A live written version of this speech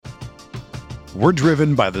We're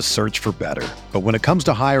driven by the search for better. But when it comes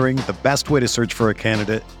to hiring, the best way to search for a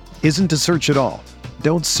candidate isn't to search at all.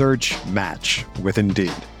 Don't search, match with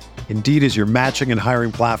Indeed. Indeed is your matching and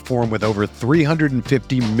hiring platform with over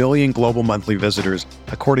 350 million global monthly visitors,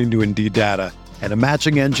 according to Indeed data, and a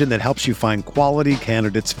matching engine that helps you find quality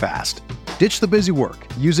candidates fast. Ditch the busy work.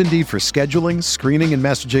 Use Indeed for scheduling, screening, and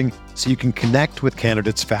messaging so you can connect with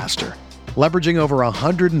candidates faster. Leveraging over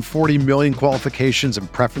 140 million qualifications and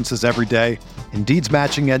preferences every day, Indeed's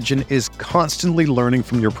matching engine is constantly learning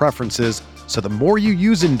from your preferences, so the more you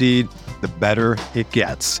use Indeed, the better it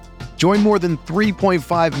gets. Join more than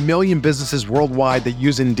 3.5 million businesses worldwide that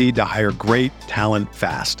use Indeed to hire great talent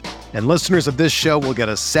fast. And listeners of this show will get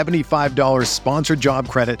a $75 sponsored job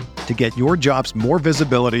credit to get your jobs more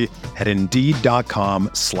visibility at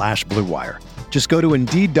Indeed.com/Blue Wire. Just go to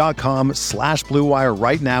Indeed.com/Blue Wire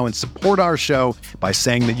right now and support our show by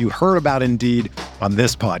saying that you heard about Indeed on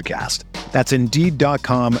this podcast. That's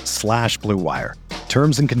Indeed.com/Blue Wire.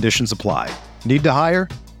 Terms and conditions apply. Need to hire?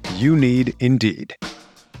 You need Indeed.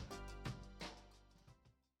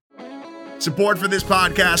 Support for this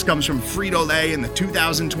podcast comes from Frito-Lay and the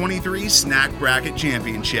 2023 Snack Bracket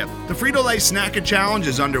Championship. The Frito-Lay Snack-It Challenge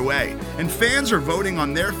is underway, and fans are voting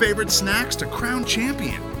on their favorite snacks to crown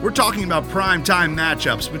champion. We're talking about prime-time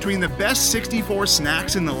matchups between the best 64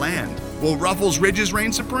 snacks in the land. Will Ruffles Ridges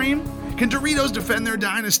reign supreme? Can Doritos defend their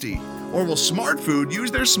dynasty? Or will Smart Food use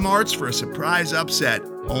their smarts for a surprise upset?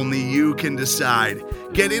 Only you can decide.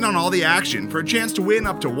 Get in on all the action for a chance to win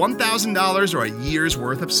up to $1,000 or a year's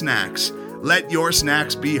worth of snacks. Let your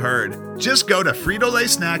snacks be heard. Just go to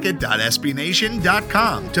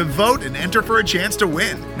fritolaysnacket.sbnation.com to vote and enter for a chance to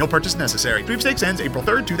win. No purchase necessary. Sweepstakes ends April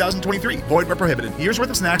 3rd, 2023. Void where prohibited. Year's worth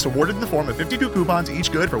of snacks awarded in the form of 52 coupons,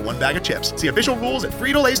 each good for one bag of chips. See official rules at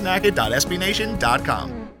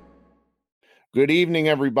fritolaysnacket.sbnation.com. Good evening,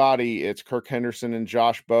 everybody. It's Kirk Henderson and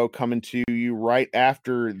Josh Bowe coming to you right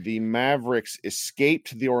after the Mavericks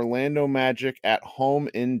escaped the Orlando Magic at home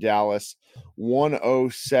in Dallas,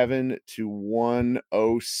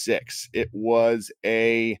 107-106. It was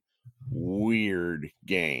a weird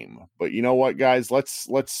game, but you know what, guys? Let's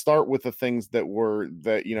start with the things that we're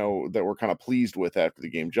kind of pleased with after the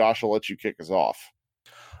game. Josh, I'll let you kick us off.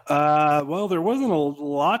 Well, there wasn't a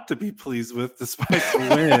lot to be pleased with despite the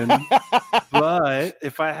win, but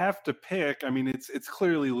if I have to pick, I mean, it's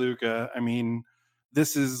clearly Luka. I mean,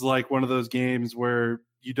 this is like one of those games where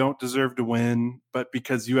you don't deserve to win, but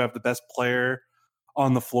because you have the best player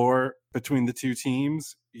on the floor between the two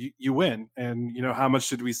teams, you win. And, you know, how much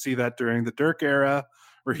did we see that during the Dirk era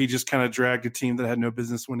where he just kind of dragged a team that had no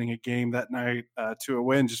business winning a game that night to a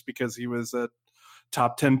win just because he was a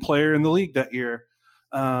top 10 player in the league that year.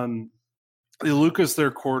 Luka's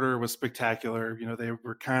third quarter was spectacular. You know, they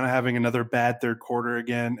were kind of having another bad third quarter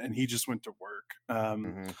again, and he just went to work.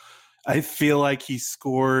 I feel like he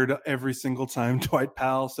scored every single time Dwight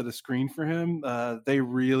Powell set a screen for him. They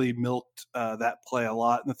really milked that play a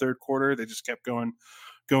lot in the third quarter. They just kept going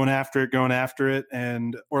after it.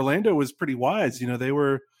 And Orlando was pretty wise. You know, they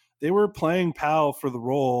were playing Powell for the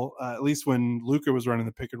role, at least when Luka was running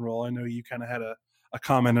the pick and roll. I know you kind of had a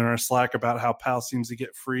comment in our Slack about how Powell seems to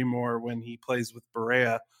get free more when he plays with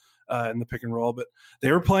Barea in the pick and roll, but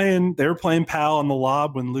they were playing Powell on the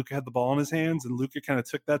lob when Luka had the ball in his hands, and Luka kind of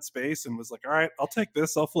took that space and was like, all right, I'll take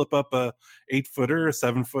this. I'll flip up a 8-footer, a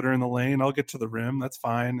 7-footer in the lane. I'll get to the rim. That's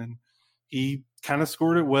fine. And he kind of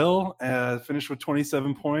scored at will, finished with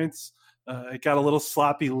 27 points. It got a little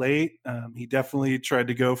sloppy late. He definitely tried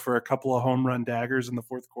to go for a couple of home run daggers in the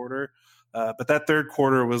fourth quarter. But that third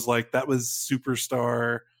quarter was like, that was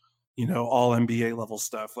superstar, you know, all NBA level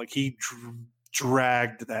stuff. Like he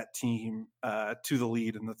dragged that team to the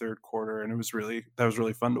lead in the third quarter. And that was really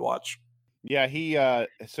fun to watch. Yeah. He had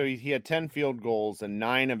 10 field goals and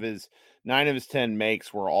nine of his 10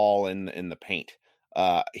 makes were all in the paint.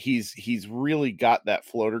 He's really got that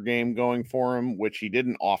floater game going for him, which he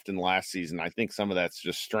didn't often last season. I think some of that's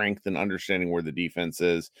just strength and understanding where the defense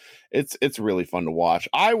is. It's really fun to watch.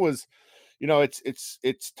 You know,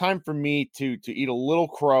 it's time for me to eat a little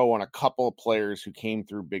crow on a couple of players who came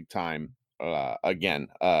through big time again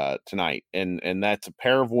tonight, and that's a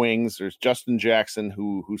pair of wings. There's Justin Jackson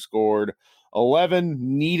who scored 11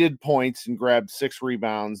 needed points and grabbed 6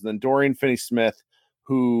 rebounds. Then Dorian Finney-Smith,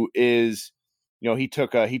 who is, you know, he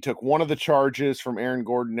took one of the charges from Aaron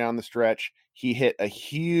Gordon down the stretch. He hit a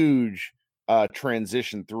huge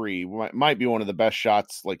transition 3. Might be one of the best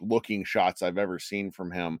shots, like looking shots I've ever seen from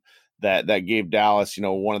him. That gave Dallas, you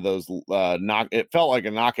know, one of those it felt like a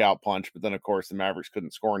knockout punch, but then of course the Mavericks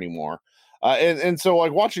couldn't score anymore. And so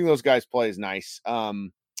like watching those guys play is nice.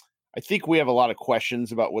 I think we have a lot of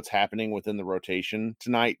questions about what's happening within the rotation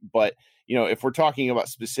tonight, but if we're talking about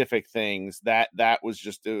specific things, that was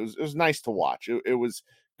just it was nice to watch. It was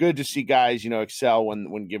good to see guys excel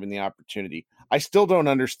when given the opportunity. I still don't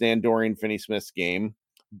understand Dorian Finney-Smith's game,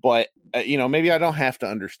 but maybe I don't have to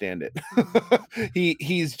understand it.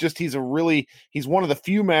 He's one of the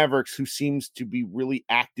few Mavericks who seems to be really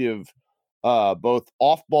active, both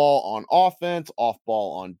off ball on offense, off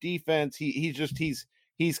ball on defense.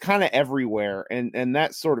 He's kind of everywhere, and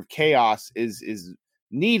that sort of chaos is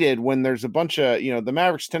needed when there's a bunch of the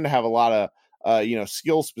Mavericks tend to have a lot of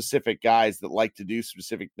skill specific guys that like to do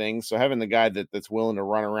specific things. So having the guy that's willing to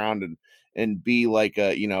run around and be like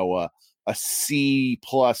a C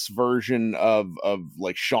plus version of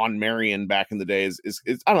like Sean Marion back in the day is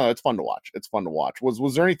I don't know, it's fun to watch. It's fun to watch.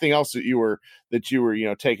 Was there anything else that you were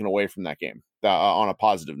taking away from that game on a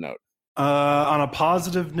positive note? On a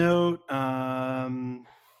positive note, man,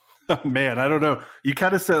 I don't know. You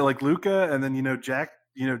kind of said like Luka, and then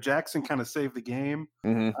Jackson kind of saved the game.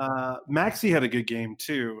 Mm-hmm. Maxey had a good game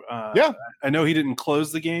too. Yeah, I know he didn't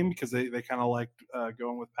close the game because they kind of liked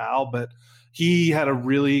going with Powell, but he had a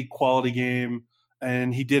really quality game,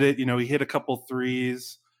 and he did it. He hit a couple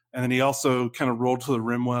threes, and then he also kind of rolled to the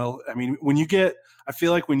rim well. I mean, I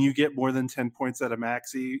feel like when you get more than 10 points out of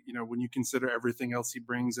Maxey, when you consider everything else he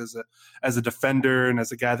brings as a defender and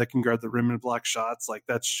as a guy that can guard the rim and block shots, like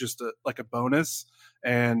that's just a bonus.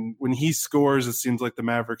 And when he scores, it seems like the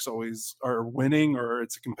Mavericks always are winning, or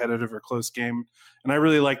it's a competitive or close game. And I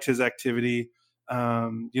really liked his activity.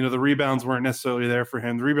 The rebounds weren't necessarily there for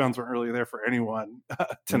him. The rebounds weren't really there for anyone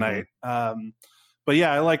tonight. Mm-hmm. But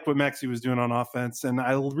yeah, I liked what Maxey was doing on offense, and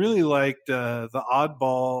I really liked the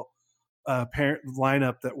oddball parent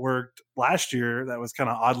lineup that worked last year. That was kind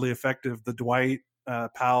of oddly effective. The Dwight,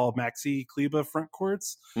 Powell, Maxey, Kleba front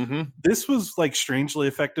courts. Mm-hmm. This was like strangely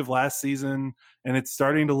effective last season, and it's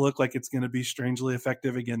starting to look like it's going to be strangely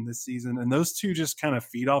effective again this season. And those two just kind of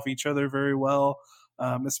feed off each other very well.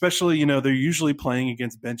 Especially, they're usually playing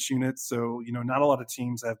against bench units. So, not a lot of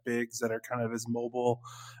teams have bigs that are kind of as mobile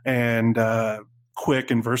and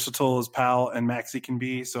quick and versatile as Powell and Maxey can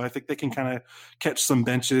be. So I think they can kind of catch some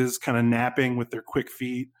benches kind of napping with their quick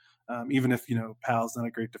feet. Even if Powell's not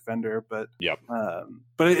a great defender, but yep.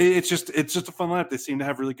 But it's just a fun lineup. They seem to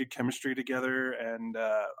have really good chemistry together, and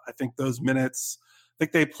I think those minutes. I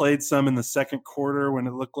think they played some in the second quarter when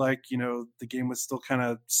it looked like the game was still kind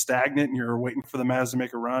of stagnant, and you're waiting for the Mavs to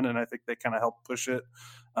make a run, and I think they kind of helped push it.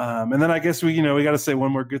 And then I guess we got to say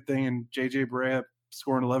one more good thing, and JJ Barea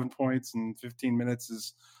scoring 11 points in 15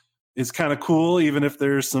 minutes is kind of cool, even if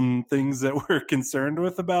there's some things that we're concerned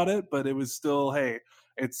with about it. But it was still, hey.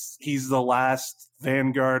 He's the last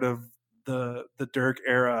vanguard of the Dirk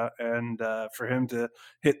era, and for him to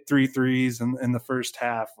hit 3 threes in the first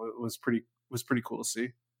half was pretty cool to see.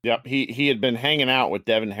 Yep, he had been hanging out with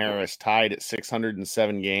Devin Harris, tied at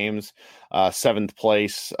 607 games, 7th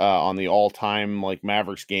place on the all-time like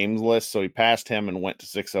Mavericks games list. So he passed him and went to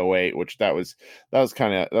 608, which that was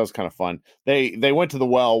kind of fun. They went to the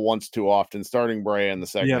well once too often. Starting Brea in the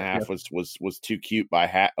second half was too cute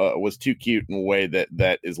was too cute in a way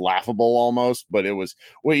that is laughable almost. But it was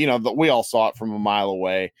we all saw it from a mile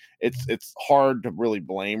away. It's hard to really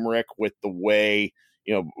blame Rick with the way.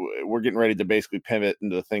 We're getting ready to basically pivot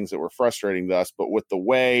into the things that were frustrating to us, but with the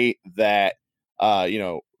way that,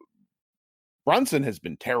 Brunson has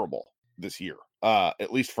been terrible this year,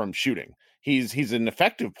 at least from shooting. He's an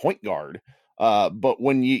effective point guard, but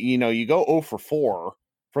when you go 0 for 4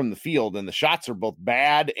 from the field and the shots are both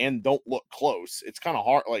bad and don't look close, it's kind of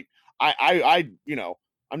hard. Like I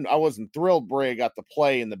wasn't thrilled Brea got the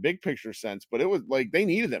play in the big picture sense, but it was like they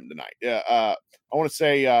needed him tonight. I want to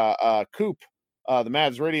say Coop. The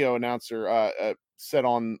Mavs radio announcer said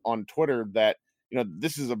on Twitter that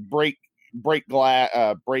this is a break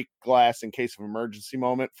glass in case of emergency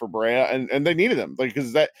moment for Brea, and they needed him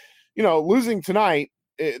because that losing tonight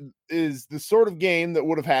is the sort of game that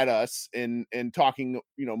would have had us in talking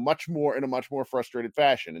much more in a much more frustrated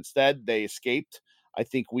fashion. Instead, they escaped. I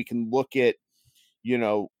think we can look at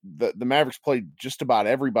the Mavericks played just about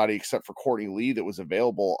everybody except for Courtney Lee that was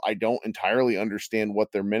available. I don't entirely understand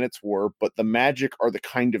what their minutes were, but the Magic are the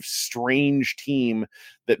kind of strange team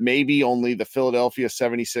that maybe only the Philadelphia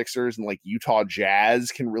 76ers and like Utah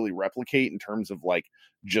Jazz can really replicate in terms of like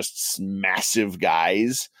just massive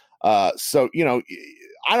guys. So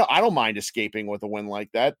I don't mind escaping with a win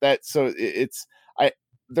like that.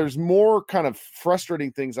 There's more kind of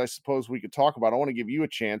frustrating things I suppose we could talk about. I want to give you a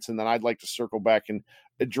chance, and then I'd like to circle back and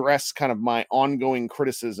address kind of my ongoing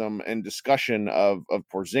criticism and discussion of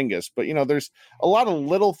Porzingis. But, there's a lot of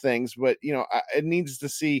little things, but, it needs to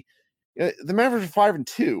see, The Mavericks are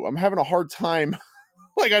 5-2. I'm having a hard time.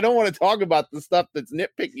 Like, I don't want to talk about the stuff that's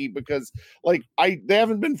nitpicky because, like, they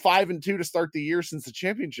haven't been 5-2 to start the year since the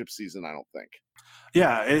championship season, I don't think.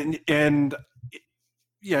 Yeah, and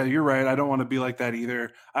yeah, you're right. I don't want to be like that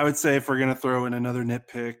either. I would say if we're going to throw in another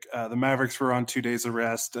nitpick, the Mavericks were on 2 days of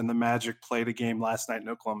rest, and the Magic played a game last night in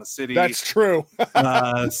Oklahoma City. That's true.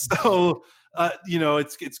 It's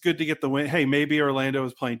good to get the win. Hey, maybe Orlando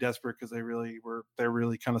was playing desperate because they're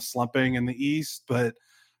really kind of slumping in the East, but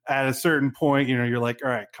at a certain point, you're like, all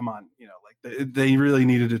right, come on, like they really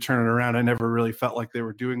needed to turn it around. I never really felt like they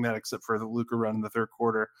were doing that except for the Luka run in the third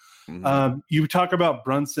quarter. Mm-hmm. You talk about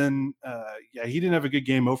Brunson. He didn't have a good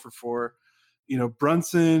game 0-for-4.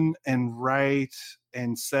 Brunson and Wright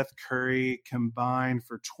and Seth Curry combined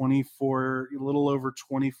for 24, a little over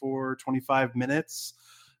 24, 25 minutes.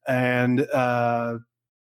 And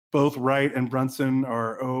both Wright and Brunson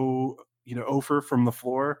are 0 from the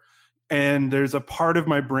floor. And there's a part of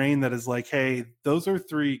my brain that is like, hey, those are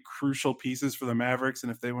 3 crucial pieces for the Mavericks.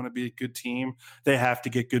 And if they want to be a good team, they have to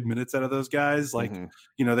get good minutes out of those guys. Like,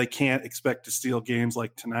 they can't expect to steal games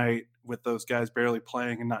like tonight with those guys barely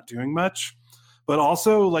playing and not doing much. But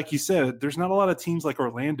also, like you said, there's not a lot of teams like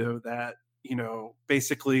Orlando that,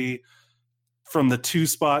 basically from the 2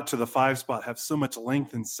 spot to the 5 spot have so much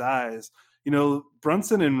length and size.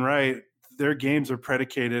 Brunson and Wright, their games are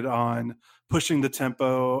predicated on pushing the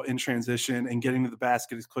tempo in transition and getting to the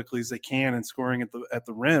basket as quickly as they can and scoring at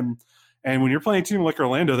the rim. And when you're playing a team like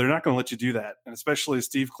Orlando, they're not going to let you do that. And especially a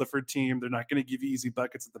Steve Clifford team, they're not going to give you easy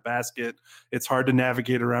buckets at the basket. It's hard to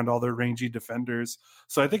navigate around all their rangy defenders.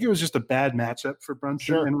 So I think it was just a bad matchup for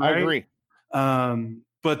Brunson and Wright. I agree.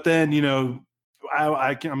 But then,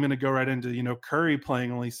 I'm going to go right into, Curry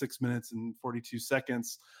playing only 6 minutes and 42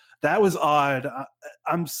 seconds. That was odd.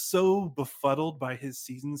 I'm so befuddled by his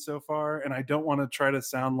season so far, and I don't want to try to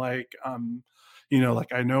sound like,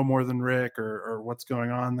 like I know more than Rick or what's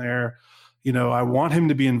going on there. I want him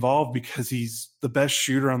to be involved because he's the best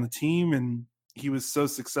shooter on the team, and he was so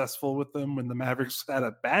successful with them when the Mavericks had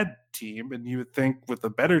a bad team. And you would think with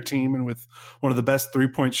a better team and with one of the best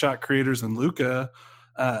 3-point shot creators in Luka,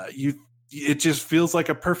 it just feels like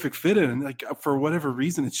a perfect fit in. And like for whatever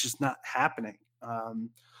reason, it's just not happening.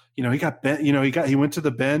 He got bent. He went to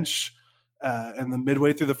the bench and the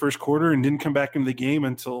midway through the first quarter and didn't come back into the game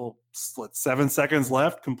until 7 seconds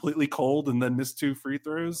left, completely cold, and then missed 2 free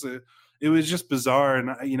throws. It was just bizarre,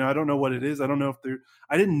 and I don't know what it is. I don't know if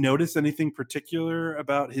I didn't notice anything particular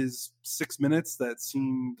about his 6 minutes that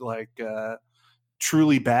seemed like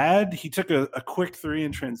truly bad. He took a quick 3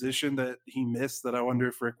 in transition that he missed that I wonder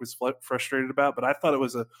if Rick was frustrated about, but I thought it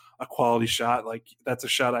was a quality shot. Like that's a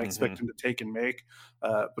shot I expect him to take and make.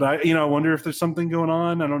 But I wonder if there's something going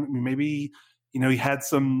on. Maybe, he had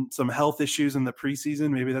some health issues in the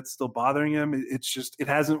preseason. Maybe that's still bothering him. It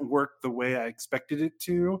hasn't worked the way I expected it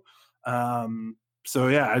to. So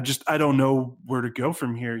yeah, I don't know where to go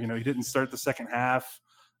from here. He didn't start the second half.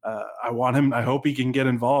 I hope he can get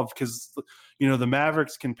involved because, the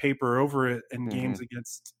Mavericks can paper over it in games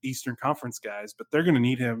against Eastern Conference guys, but they're going to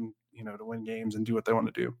need him, to win games and do what they want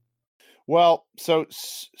to do. Well, so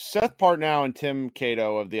Seth Partnow and Tim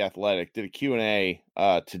Cato of The Athletic did a Q&A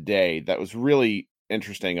today that was really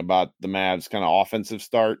interesting about the Mavs kind of offensive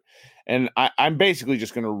start. And I'm basically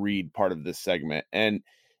just going to read part of this segment. And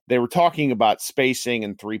they were talking about spacing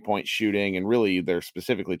and 3-point shooting, and really they're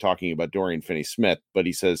specifically talking about Dorian Finney-Smith. But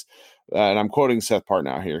he says, and I'm quoting Seth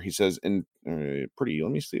Partnow here, he says, let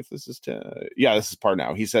me see if this is, this is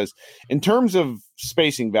Partnow. He says, in terms of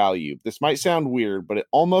spacing value, this might sound weird, but it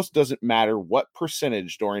almost doesn't matter what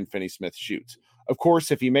percentage Dorian Finney-Smith shoots. Of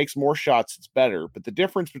course, if he makes more shots, it's better. But the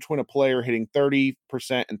difference between a player hitting 30%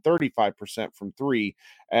 and 35% from 3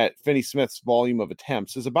 at Finney-Smith's volume of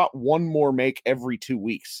attempts is about 1 more make every 2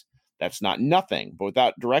 weeks. That's not nothing, but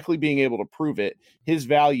without directly being able to prove it, his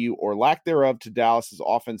value or lack thereof to Dallas's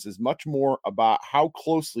offense is much more about how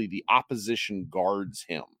closely the opposition guards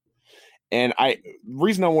him. And the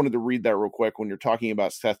reason I wanted to read that real quick when you're talking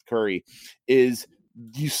about Seth Curry is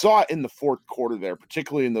you saw it in the fourth quarter there,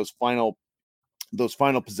 particularly in those final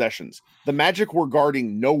possessions. The Magic were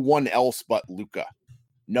guarding no one else but Luka.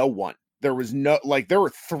 No one. There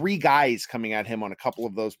were 3 guys coming at him on a couple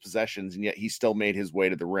of those possessions, and yet he still made his way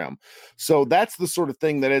to the rim. So that's the sort of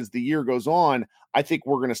thing that as the year goes on, I think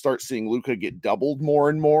we're going to start seeing Luka get doubled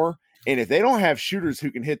more and more. And if they don't have shooters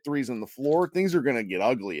who can hit threes on the floor, things are going to get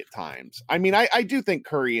ugly at times. I mean, I do think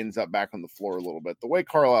Curry ends up back on the floor a little bit. The way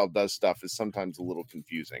Carlisle does stuff is sometimes a little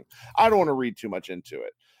confusing. I don't want to read too much into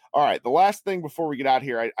it. All right. The last thing before we get out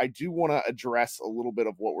here, I do want to address a little bit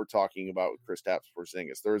of what we're talking about with Kristaps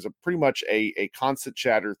Porzingis. There is pretty much a constant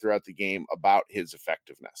chatter throughout the game about his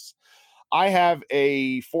effectiveness. I have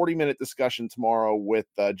a 40-minute discussion tomorrow with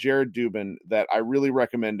Jared Dubin that I really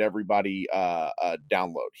recommend everybody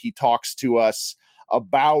download. He talks to us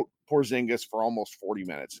about Porzingis for almost 40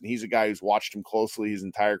 minutes, and he's a guy who's watched him closely his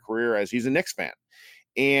entire career as he's a Knicks fan.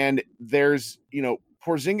 And there's,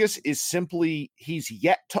 Porzingis is simply, he's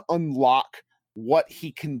yet to unlock what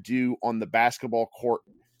he can do on the basketball court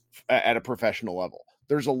at a professional level.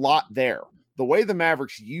 There's a lot there. The way the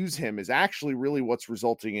Mavericks use him is actually really what's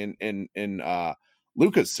resulting in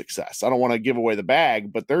Luka's success. I don't want to give away the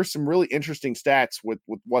bag, but there's some really interesting stats with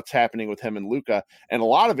what's happening with him and Luka. And a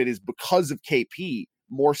lot of it is because of KP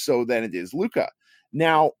more so than it is Luka.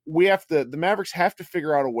 Now the Mavericks have to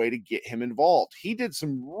figure out a way to get him involved. He did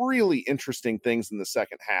some really interesting things in the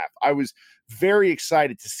second half. I was very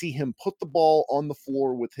excited to see him put the ball on the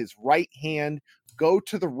floor with his right hand, go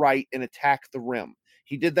to the right and attack the rim.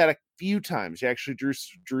 He did that a few times. He actually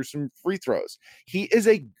drew some free throws. He is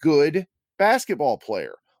a good basketball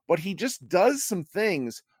player, but he just does some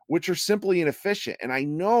things which are simply inefficient. And I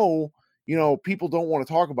know, people don't want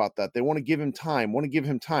to talk about that. They want to give him time,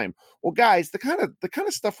 Well, guys, the kind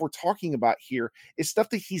of stuff we're talking about here is stuff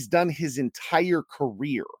that he's done his entire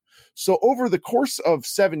career. So over the course of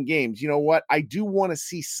 7 games, you know what? I do want to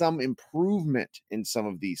see some improvement in some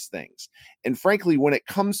of these things. And frankly, when it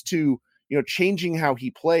comes to changing how he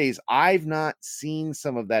plays, I've not seen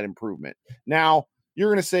some of that improvement. Now, you're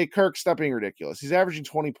going to say, Kirk, stop being ridiculous. He's averaging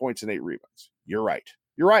 20 points and 8 rebounds. You're right.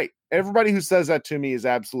 Everybody who says that to me is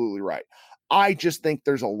absolutely right. I just think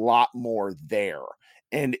there's a lot more there.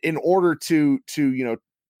 And in order to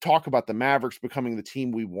talk about the Mavericks becoming the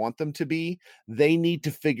team we want them to be, they need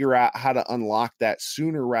to figure out how to unlock that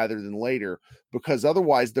sooner rather than later, because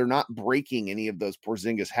otherwise they're not breaking any of those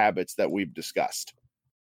Porzingis habits that we've discussed.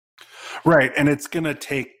 Right. And it's going to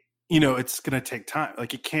take, time.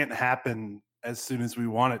 Like, it can't happen as soon as we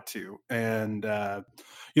want it to. And,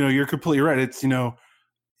 you're completely right. It's,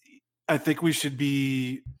 I think we should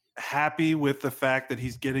be happy with the fact that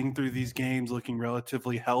he's getting through these games looking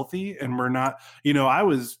relatively healthy. And we're not, I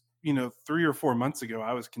was, 3 or 4 months ago,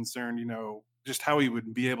 I was concerned, just how he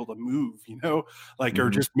would be able to move, or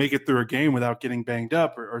just make it through a game without getting banged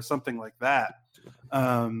up or something like that.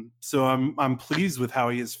 So I'm pleased with how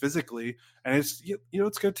he is physically, and it's,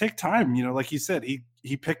 it's going to take time. Like you said,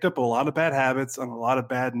 he picked up a lot of bad habits on a lot of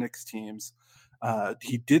bad Knicks teams.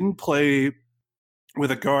 He didn't play with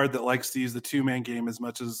a guard that likes to use the 2-man game as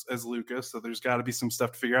much as Luka. So there's got to be some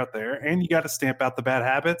stuff to figure out there, and you got to stamp out the bad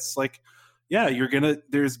habits. Like, yeah,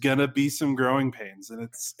 there's gonna be some growing pains,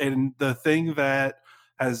 and the thing that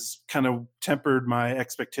has kind of tempered my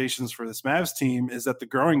expectations for this Mavs team is that the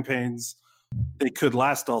growing pains, they could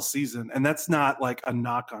last all season. And that's not like a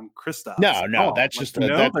knock on Kristaps. No, that's just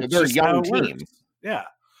they're a young team. Yeah.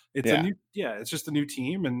 It's just a new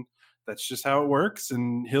team, and that's just how it works.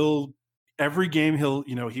 And every game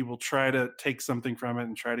he will try to take something from it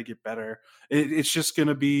and try to get better. It's just going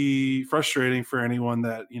to be frustrating for anyone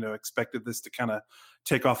that, expected this to kind of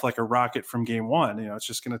take off like a rocket from game one. It's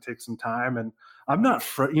just going to take some time. And I'm not,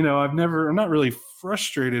 I'm not really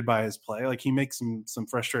frustrated by his play. Like, he makes some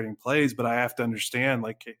frustrating plays, but I have to understand,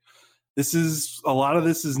 like, a lot of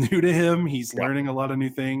this is new to him. He's learning a lot of new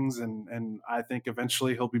things, and I think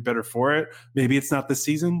eventually he'll be better for it. Maybe it's not this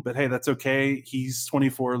season, but hey, that's okay. He's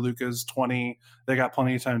 24, Luka's 20. They got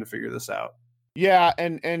plenty of time to figure this out. Yeah,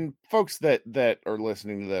 and folks that are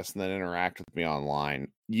listening to this and that interact with me online,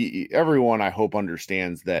 everyone I hope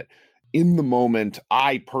understands that in the moment,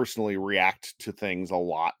 I personally react to things a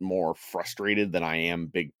lot more frustrated than I am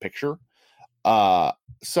big picture.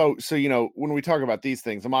 So when we talk about these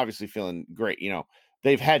things, I'm obviously feeling great.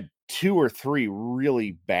 They've had 2 or 3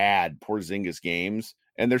 really bad Porzingis games,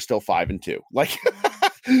 and they're still 5-2. Like,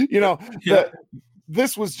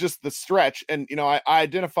 this was just the stretch. And, I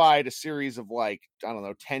identified a series of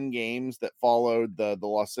 10 games that followed the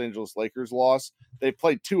Los Angeles Lakers loss. They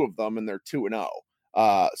played 2 of them, and they're 2-0.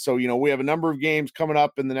 So, we have a number of games coming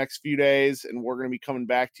up in the next few days, and we're going to be coming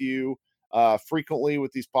back to you frequently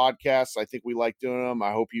with these podcasts. I think we like doing them.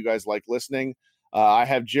 I hope you guys like listening. I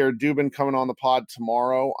have Jared Dubin coming on the pod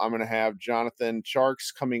tomorrow. I'm going to have Jonathan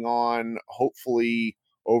Charks coming on, hopefully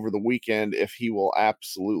over the weekend, if he will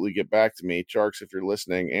absolutely get back to me. Charks, if you're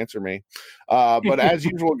listening, answer me. But as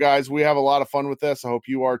usual, guys, we have a lot of fun with this. I hope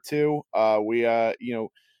you are too.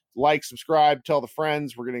 like, subscribe, tell the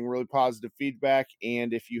friends. We're getting really positive feedback.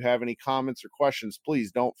 And if you have any comments or questions,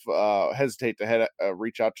 please don't hesitate to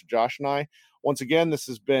reach out to Josh and I. Once again, this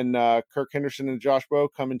has been Kirk Henderson and Josh Bowe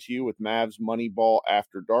coming to you with Mavs Moneyball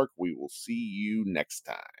After Dark. We will see you next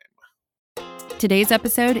time. Today's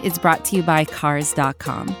episode is brought to you by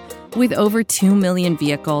Cars.com. With over 2 million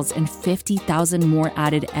vehicles and 50,000 more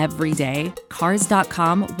added every day,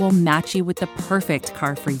 Cars.com will match you with the perfect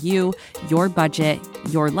car for you, your budget,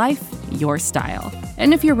 your life, your style.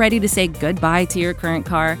 And if you're ready to say goodbye to your current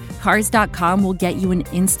car, Cars.com will get you an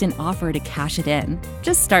instant offer to cash it in.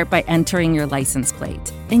 Just start by entering your license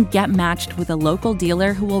plate and get matched with a local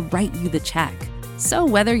dealer who will write you the check. So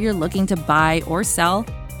whether you're looking to buy or sell,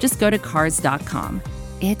 just go to Cars.com.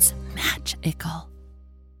 It's magical.